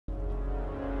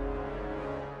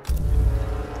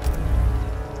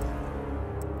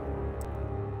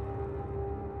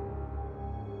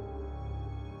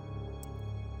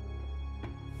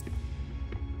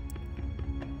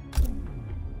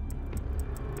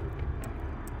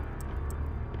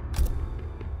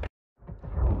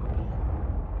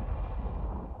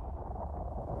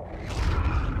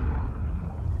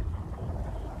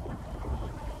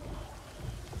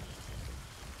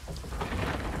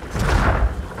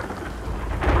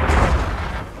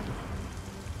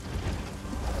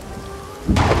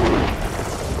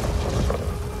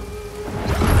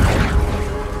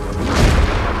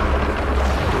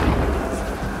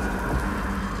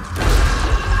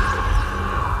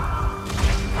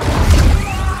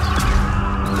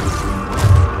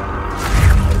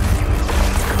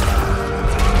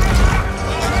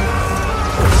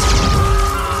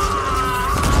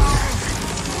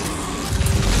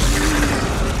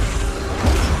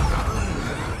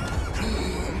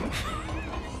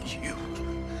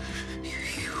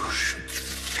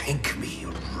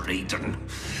Raiden.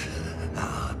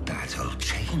 Our battle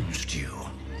changed you.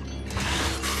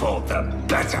 For the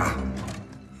better.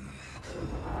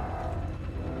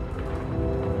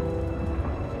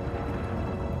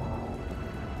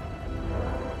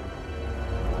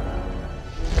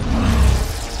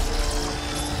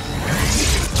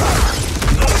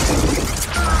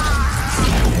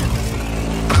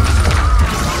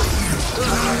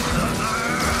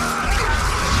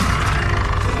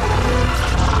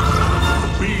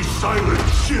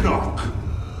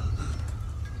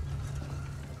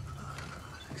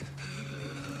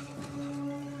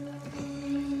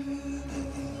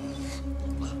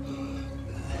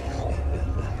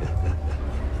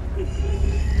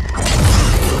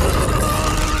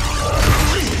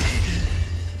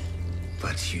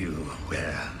 But you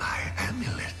wear my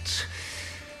amulet.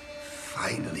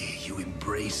 Finally, you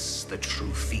embrace the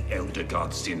truth the Elder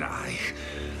Gods deny.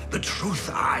 The truth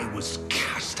I was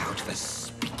cast out for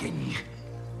speaking.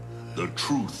 The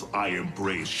truth I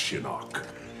embrace, Shinnok,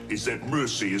 is that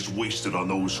mercy is wasted on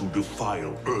those who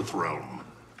defile Earthrealm.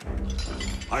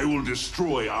 I will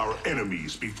destroy our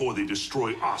enemies before they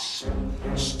destroy us,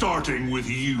 starting with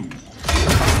you.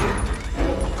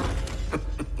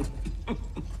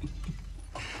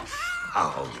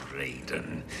 How,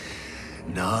 Raiden?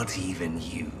 Not even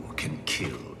you can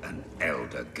kill an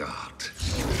Elder God.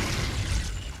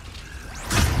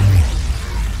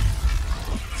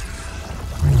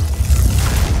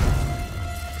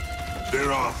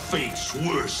 There are fates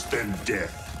worse than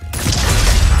death.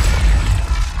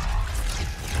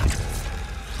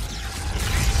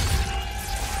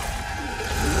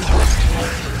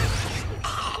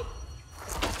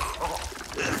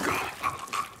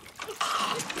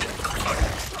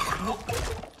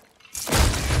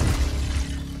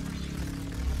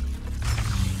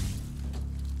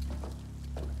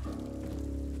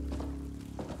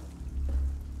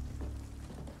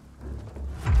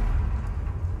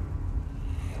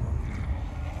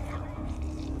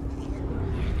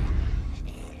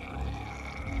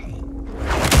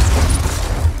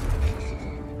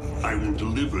 I will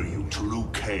deliver you to Liu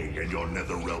Kang and your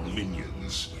Netherrealm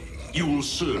minions. You will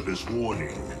serve as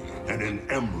warning and an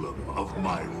emblem of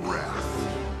my wrath.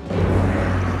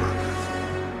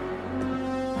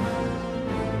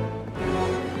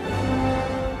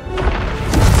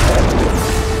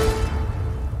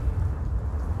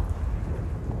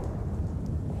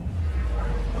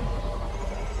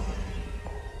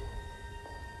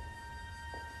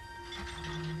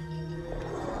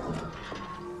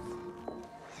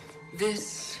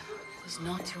 This was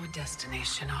not your destiny,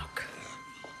 Shinnok.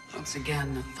 Once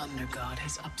again, the Thunder God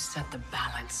has upset the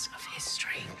balance of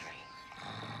history.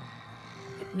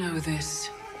 But know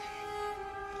this.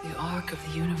 The arc of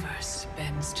the universe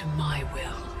bends to my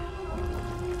will.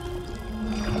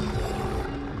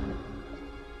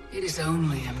 It is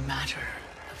only a matter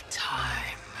of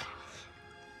time.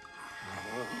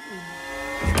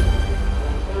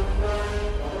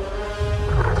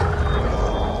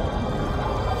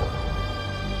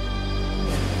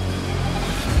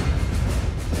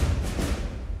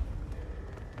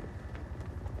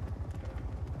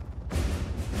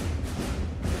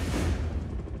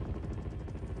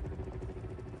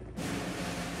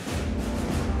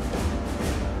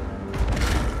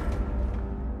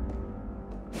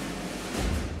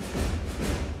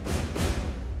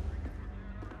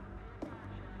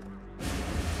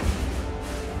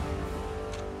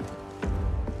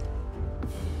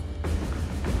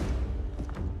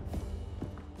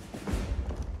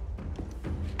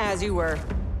 As you were.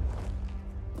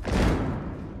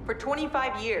 For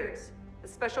 25 years, the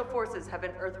Special Forces have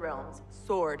been Earthrealm's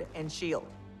sword and shield.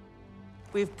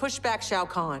 We've pushed back Shao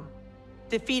Kahn,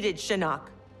 defeated Shinnok,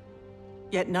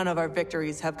 yet none of our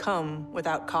victories have come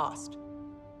without cost.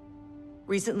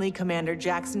 Recently, Commander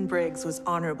Jackson Briggs was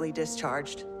honorably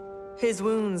discharged. His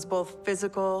wounds, both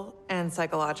physical and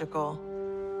psychological,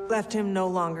 left him no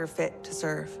longer fit to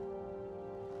serve.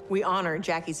 We honor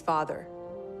Jackie's father,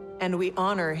 and we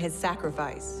honor his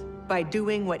sacrifice by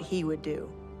doing what he would do.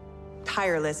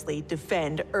 Tirelessly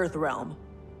defend Earthrealm.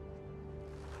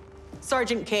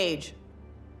 Sergeant Cage,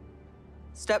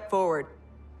 step forward.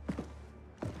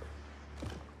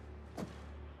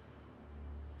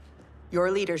 Your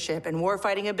leadership and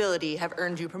warfighting ability have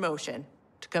earned you promotion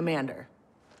to Commander.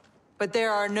 But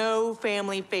there are no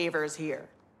family favors here.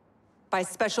 By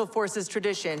Special Forces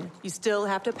tradition, you still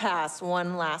have to pass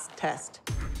one last test.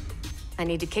 I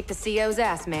need to kick the CO's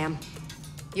ass, ma'am.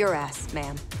 Your ass,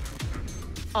 ma'am.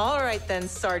 All right then,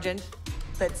 Sergeant.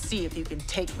 Let's see if you can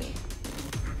take me.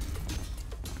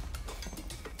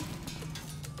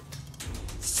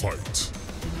 Fight.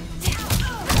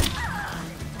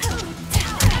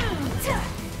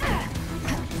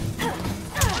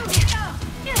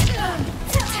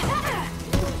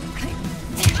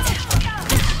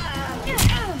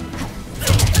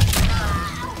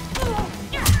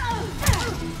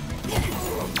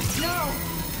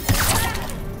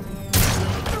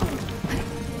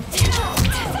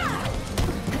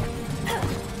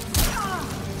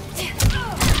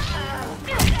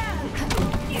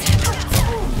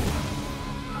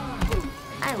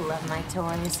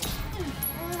 toys.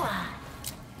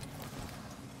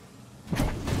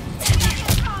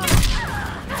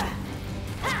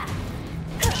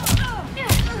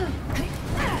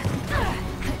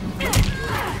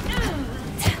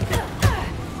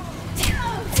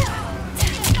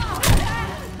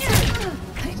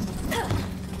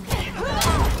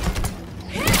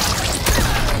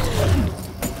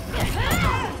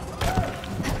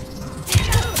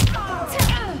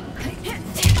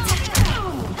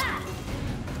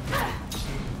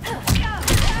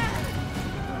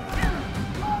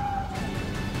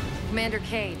 Commander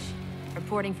Cage,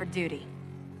 reporting for duty.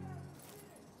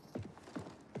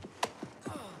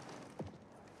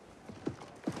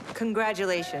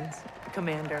 Congratulations,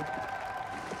 Commander.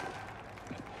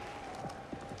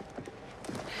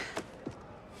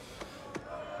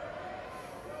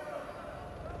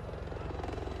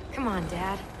 Come on,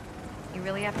 Dad. You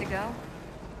really have to go?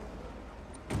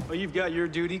 Well, you've got your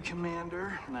duty,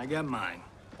 Commander, and I got mine.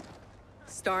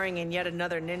 Starring in yet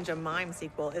another Ninja Mime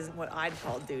sequel isn't what I'd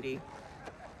call duty.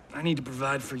 I need to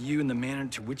provide for you in the manner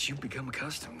to which you've become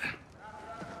accustomed.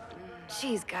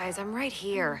 Jeez, guys, I'm right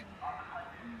here.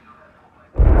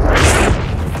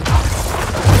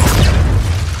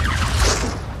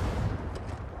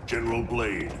 General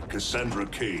Blade, Cassandra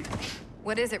Cage.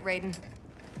 What is it, Raiden?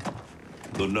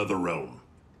 The Netherrealm.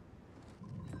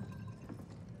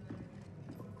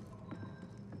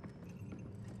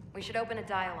 We should open a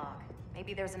dialogue.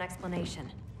 Maybe there's an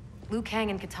explanation. Liu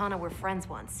Kang and Katana were friends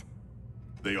once.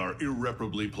 They are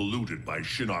irreparably polluted by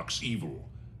Shinnok's evil.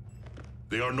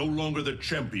 They are no longer the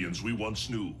champions we once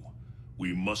knew.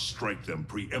 We must strike them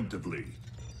preemptively.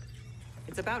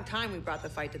 It's about time we brought the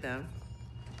fight to them.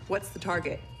 What's the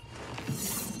target?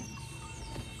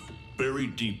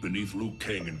 Buried deep beneath Liu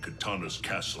Kang and Katana's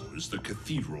castle is the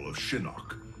Cathedral of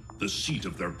Shinnok, the seat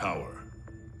of their power.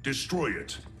 Destroy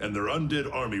it, and their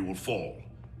undead army will fall,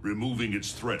 removing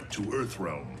its threat to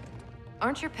Earthrealm.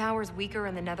 Aren't your powers weaker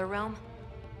in the Netherrealm?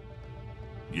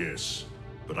 Yes,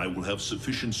 but I will have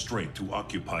sufficient strength to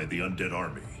occupy the undead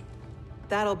army.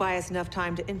 That'll buy us enough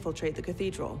time to infiltrate the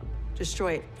cathedral.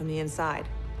 Destroy it from the inside.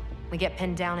 We get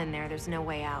pinned down in there, there's no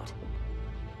way out.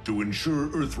 To ensure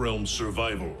Earthrealm's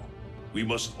survival, we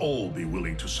must all be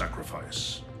willing to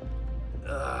sacrifice.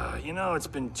 You know, it's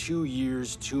been 2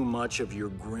 years too much of your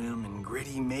grim and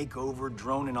gritty makeover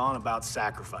droning on about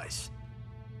sacrifice.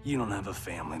 You don't have a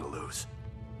family to lose.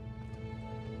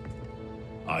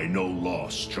 I know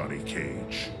loss, Johnny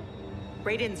Cage.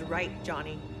 Raiden's right,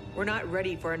 Johnny. We're not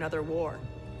ready for another war.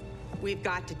 We've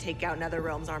got to take out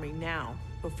Netherrealm's army now,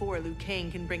 before Liu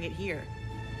Kang can bring it here.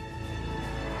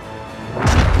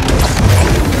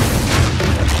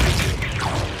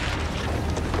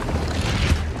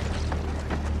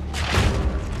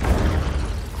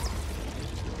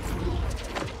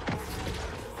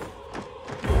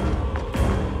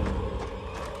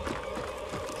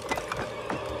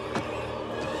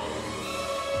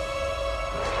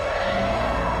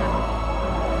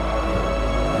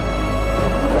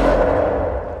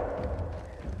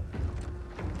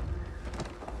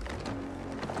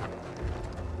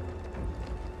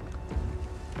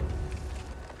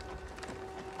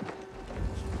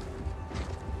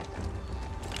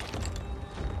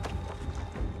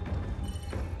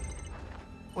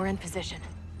 We're in position.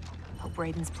 Hope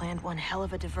Raiden's planned one hell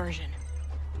of a diversion.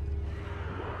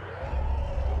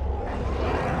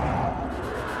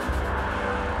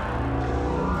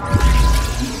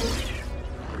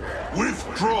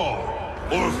 Withdraw,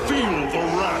 or feel the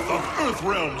wrath of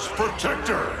Earthrealm's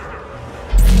protector!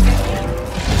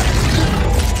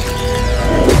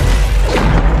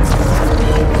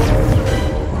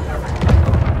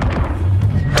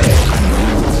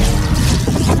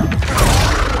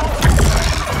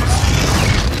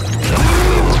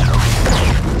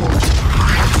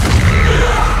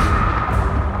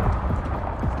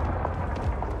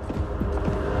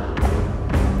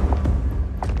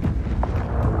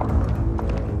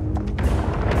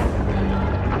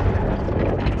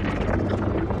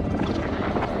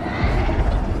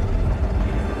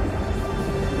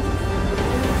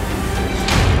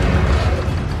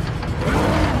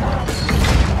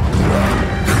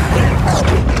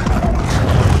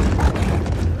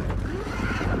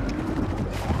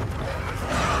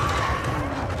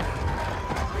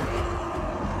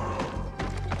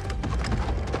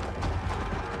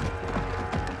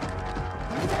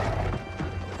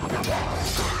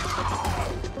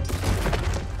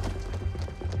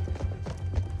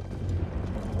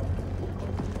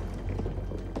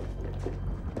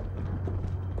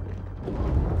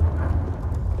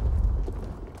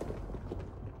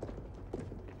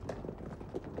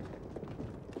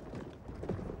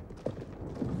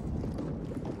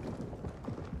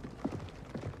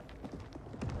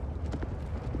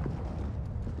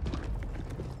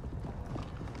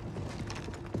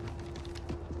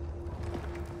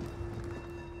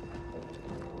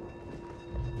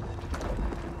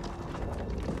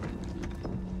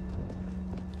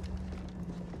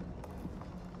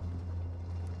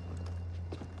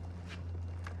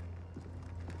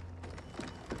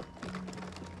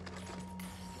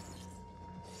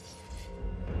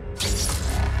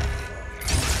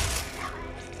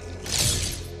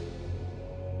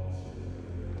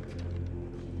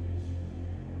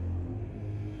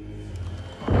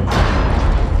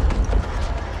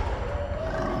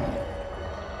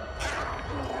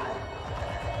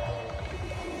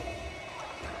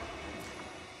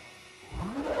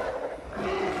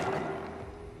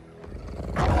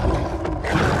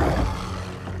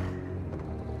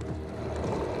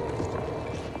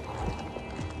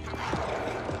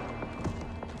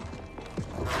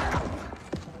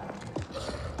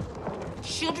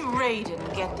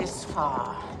 Raiden get this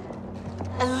far?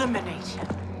 Eliminate him.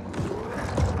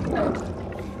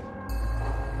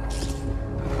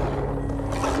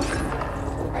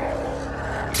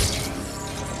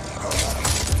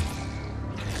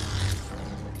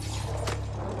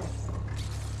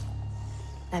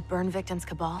 That burn victim's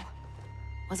Cabal?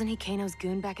 Wasn't he Kano's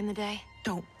goon back in the day?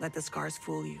 Don't let the scars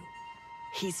fool you.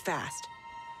 He's fast.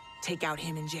 Take out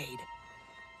him and Jade.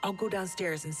 I'll go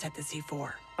downstairs and set the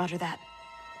C4. Roger that.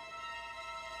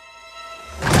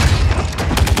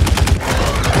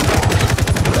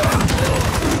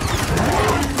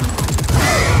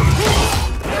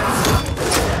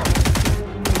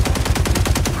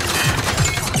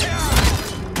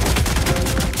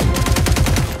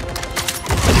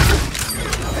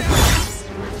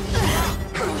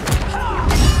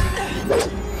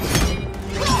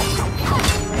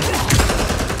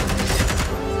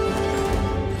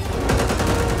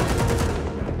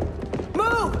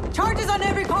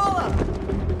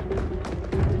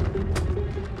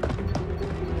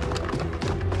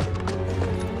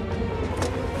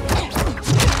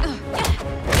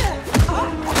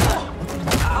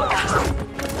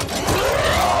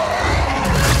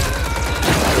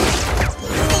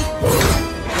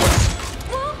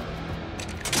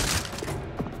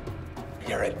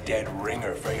 You're a dead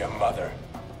ringer for your mother.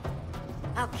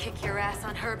 I'll kick your ass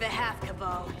on her behalf,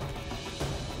 Cabal.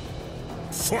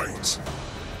 Fight!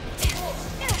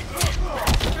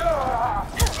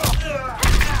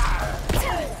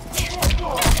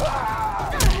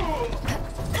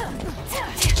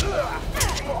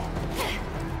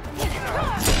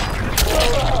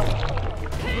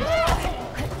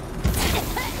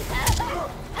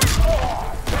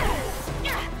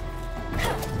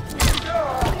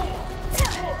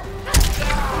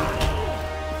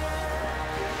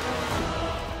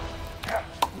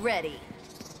 Ready.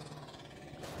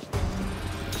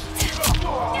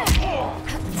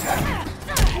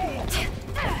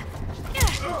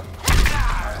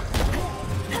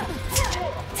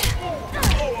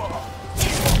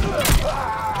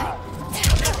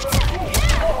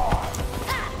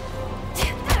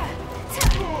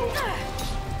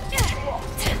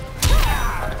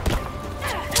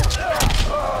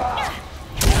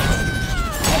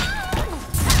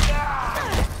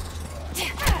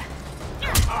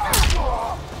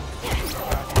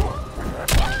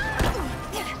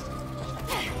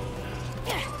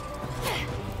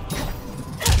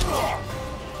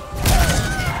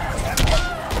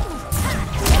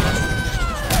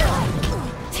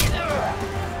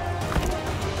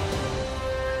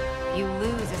 You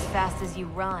lose as fast as you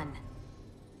run.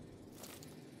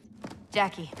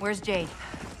 Jackie, where's Jade?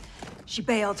 She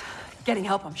bailed. Getting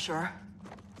help, I'm sure.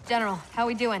 General, how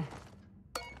we doing?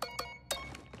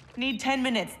 Need 10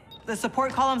 minutes. The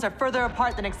support columns are further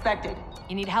apart than expected.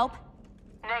 You need help?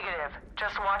 Negative.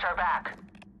 Just watch our back.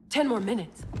 10 more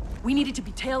minutes. We needed to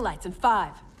be taillights in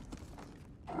 5.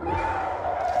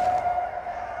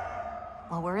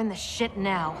 Well, we're in the shit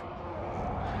now.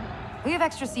 We have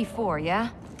extra C4, yeah?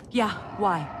 Yeah,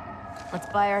 why?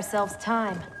 Let's buy ourselves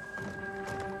time.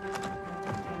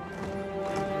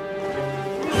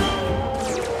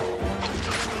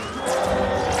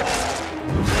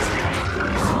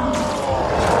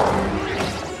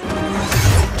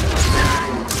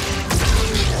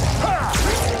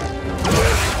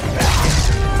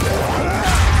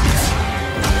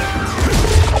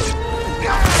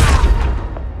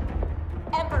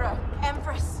 Emperor,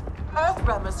 Empress,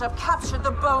 Earthrealm must have captured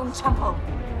the Bone Temple.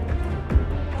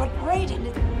 But Raiden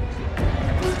is...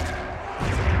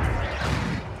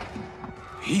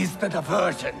 He's the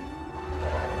diversion.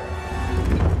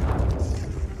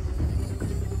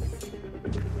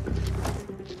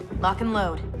 Lock and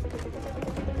load.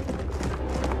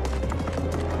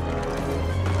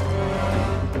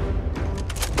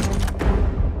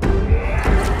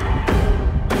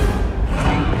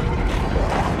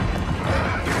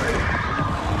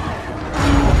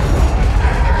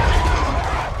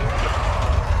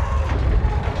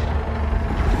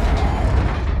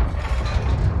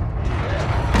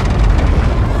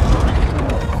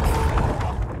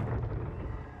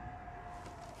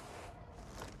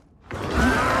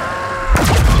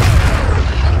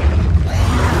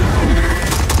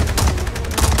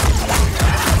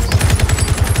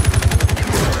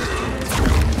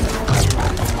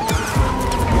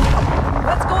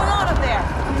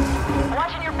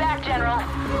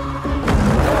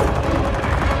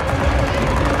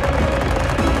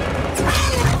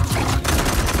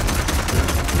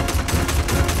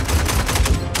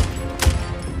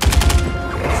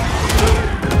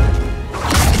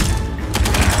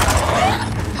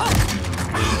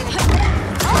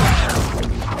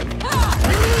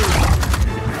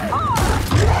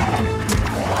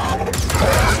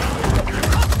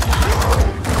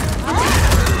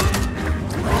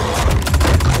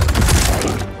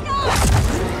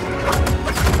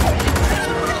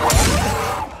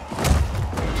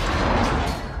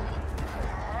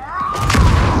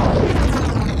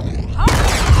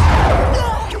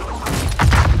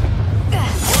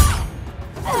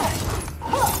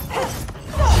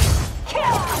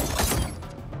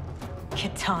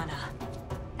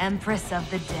 Empress of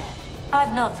the Dead.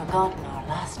 I've not forgotten our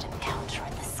last encounter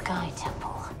at the Sky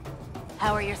Temple.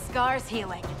 How are your scars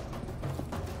healing?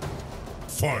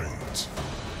 Fight!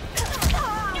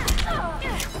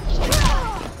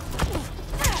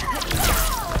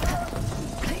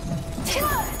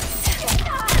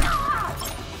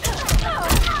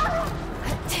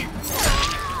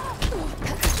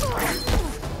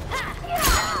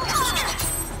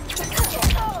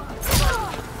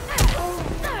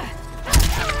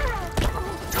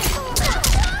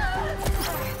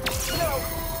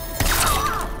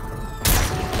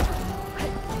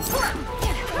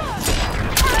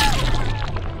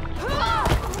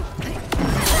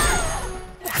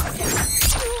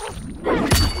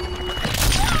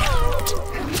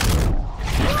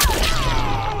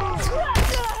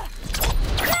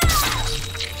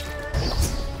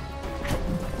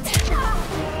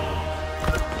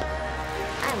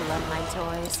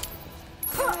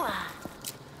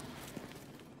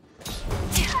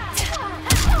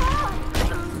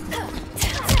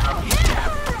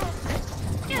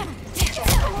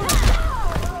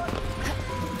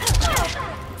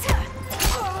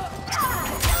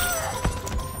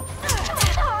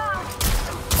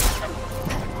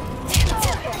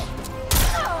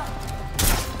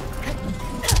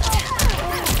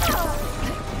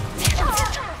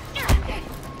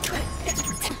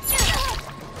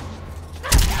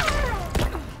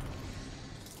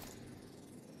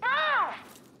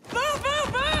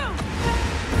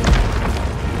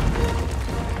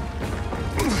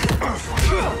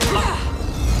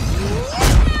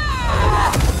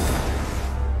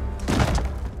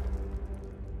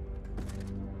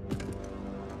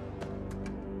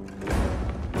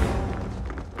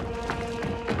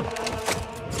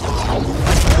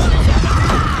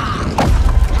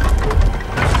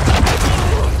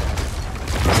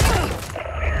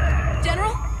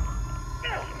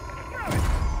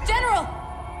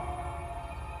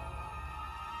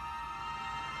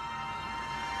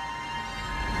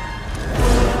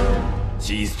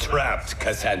 She's trapped,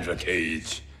 Cassandra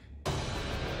Cage.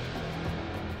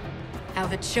 How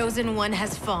the Chosen One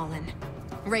has fallen.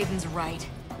 Raiden's right.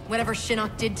 Whatever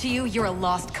Shinnok did to you, you're a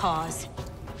lost cause.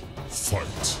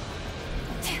 Fight!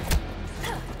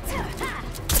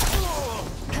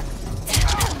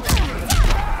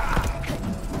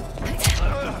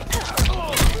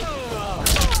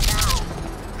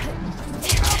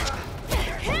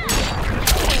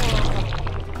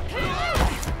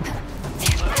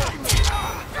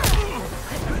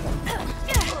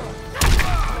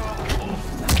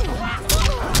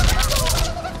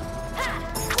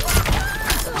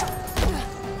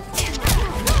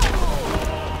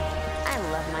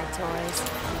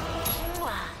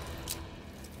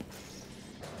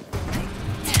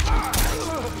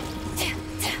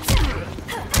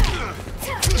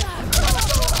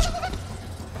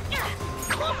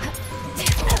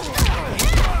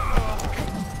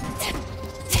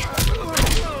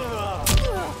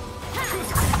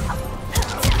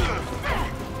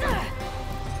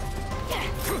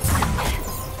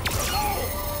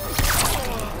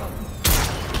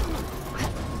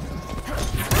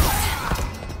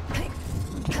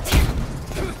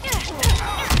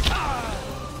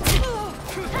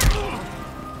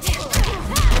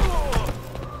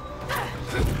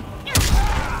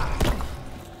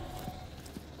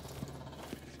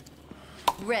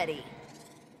 Ready.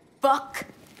 Fuck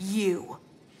you.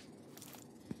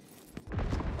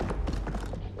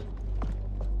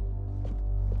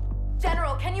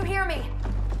 General, can you hear me?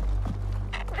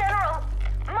 General!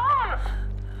 Mom!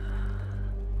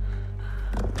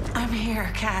 I'm here,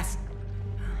 Cass.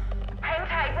 Hang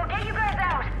tight, we'll get you guys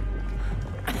out!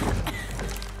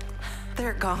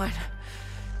 They're gone.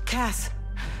 Cass.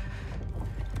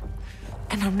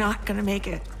 And I'm not gonna make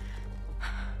it.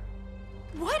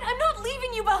 What? I'm not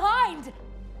leaving you behind!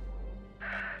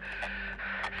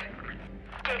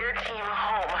 Get your team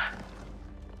home.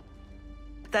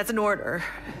 That's an order.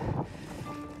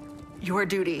 Your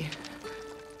duty.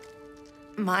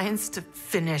 Mine's to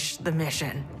finish the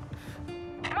mission.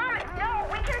 Mom, no,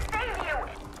 we can save you!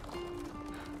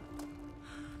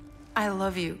 I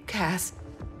love you, Cass.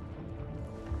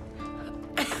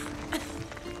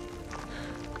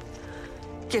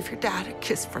 Give your dad a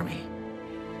kiss for me.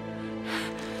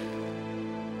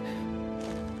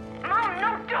 Mom,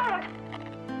 no, don't!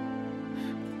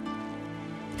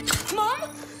 Mom?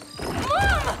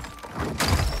 Mom!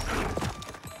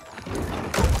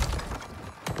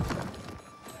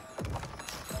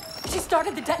 She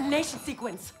started the detonation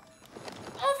sequence.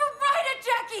 Override it,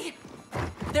 Jackie!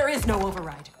 There is no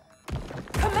override.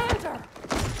 Commander!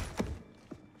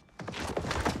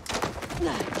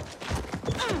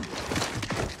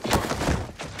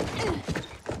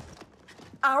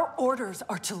 Our orders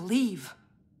are to leave.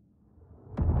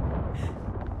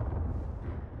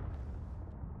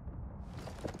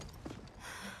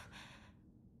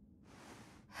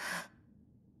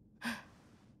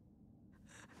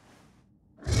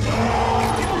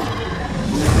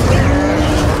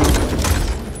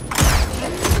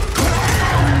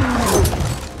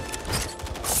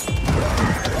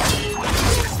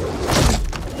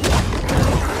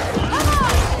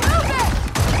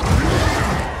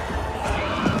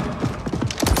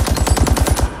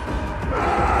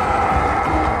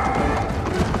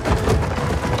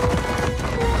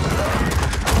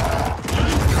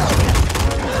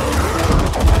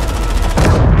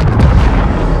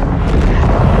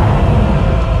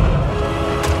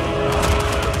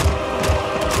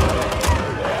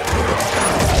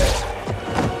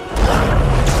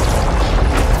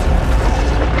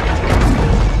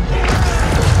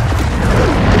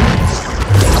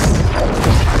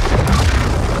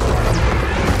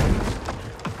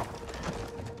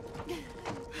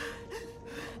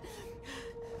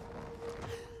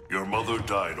 Your mother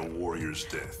died a warrior's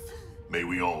death. May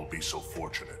we all be so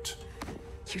fortunate.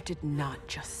 You did not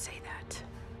just say that.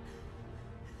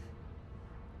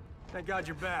 Thank God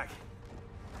you're back.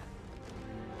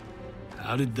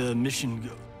 How did the mission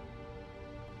go?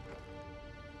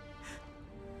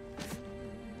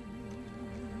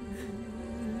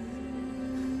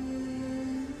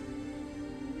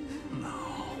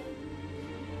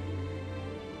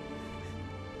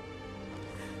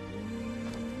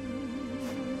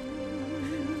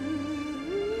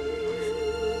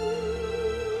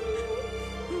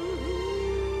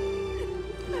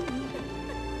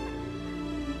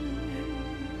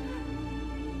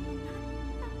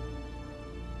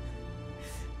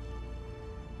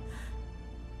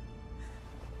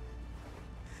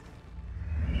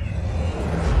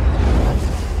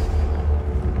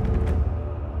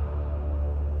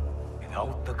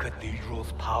 Without the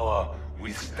cathedral's power,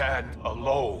 we stand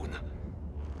alone.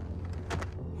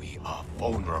 We are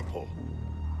vulnerable.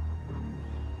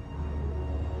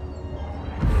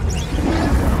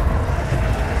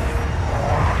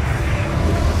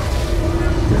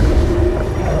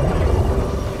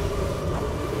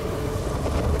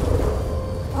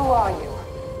 Who are you?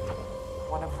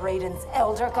 One of Raiden's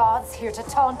elder gods here to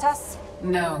taunt us?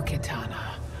 No,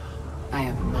 Kitana. I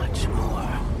am much more.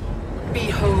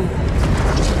 Behold!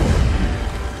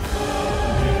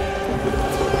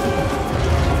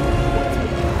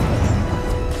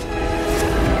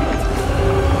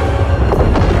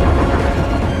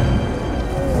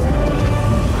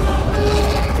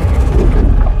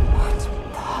 What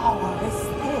power is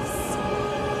this?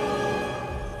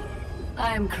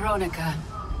 I am Kronika,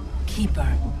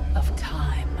 keeper of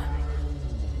time.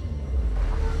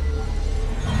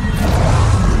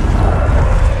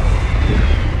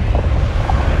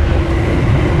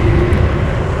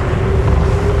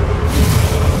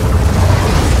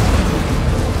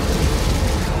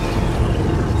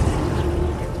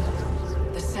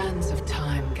 The sands of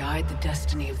time guide the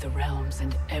destiny of the realms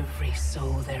and every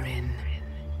soul therein.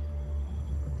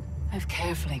 I've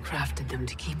carefully crafted them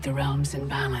to keep the realms in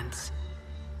balance.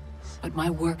 But my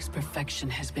work's perfection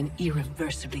has been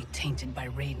irreversibly tainted by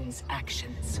Raiden's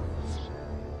actions.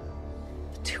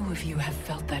 The two of you have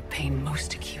felt that pain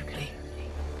most acutely.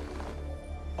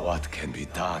 What can be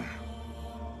done?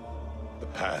 The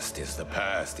past is the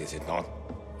past, is it not?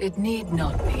 It need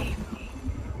not be.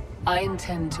 I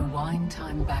intend to wind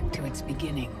time back to its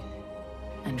beginning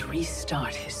and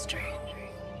restart history.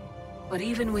 But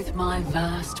even with my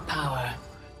vast power,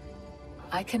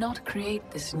 I cannot create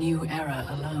this new era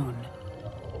alone.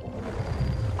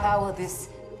 How will this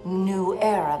new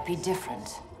era be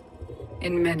different?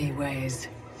 In many ways.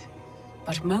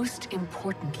 But most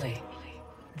importantly,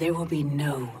 there will be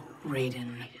no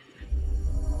Raiden.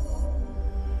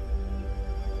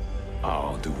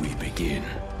 How do we begin?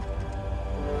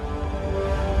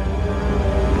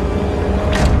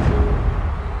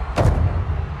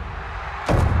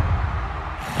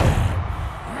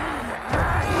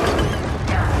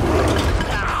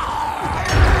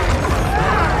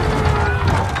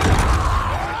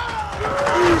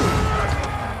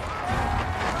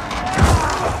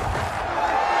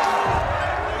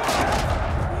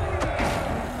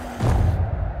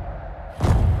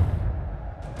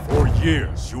 For years,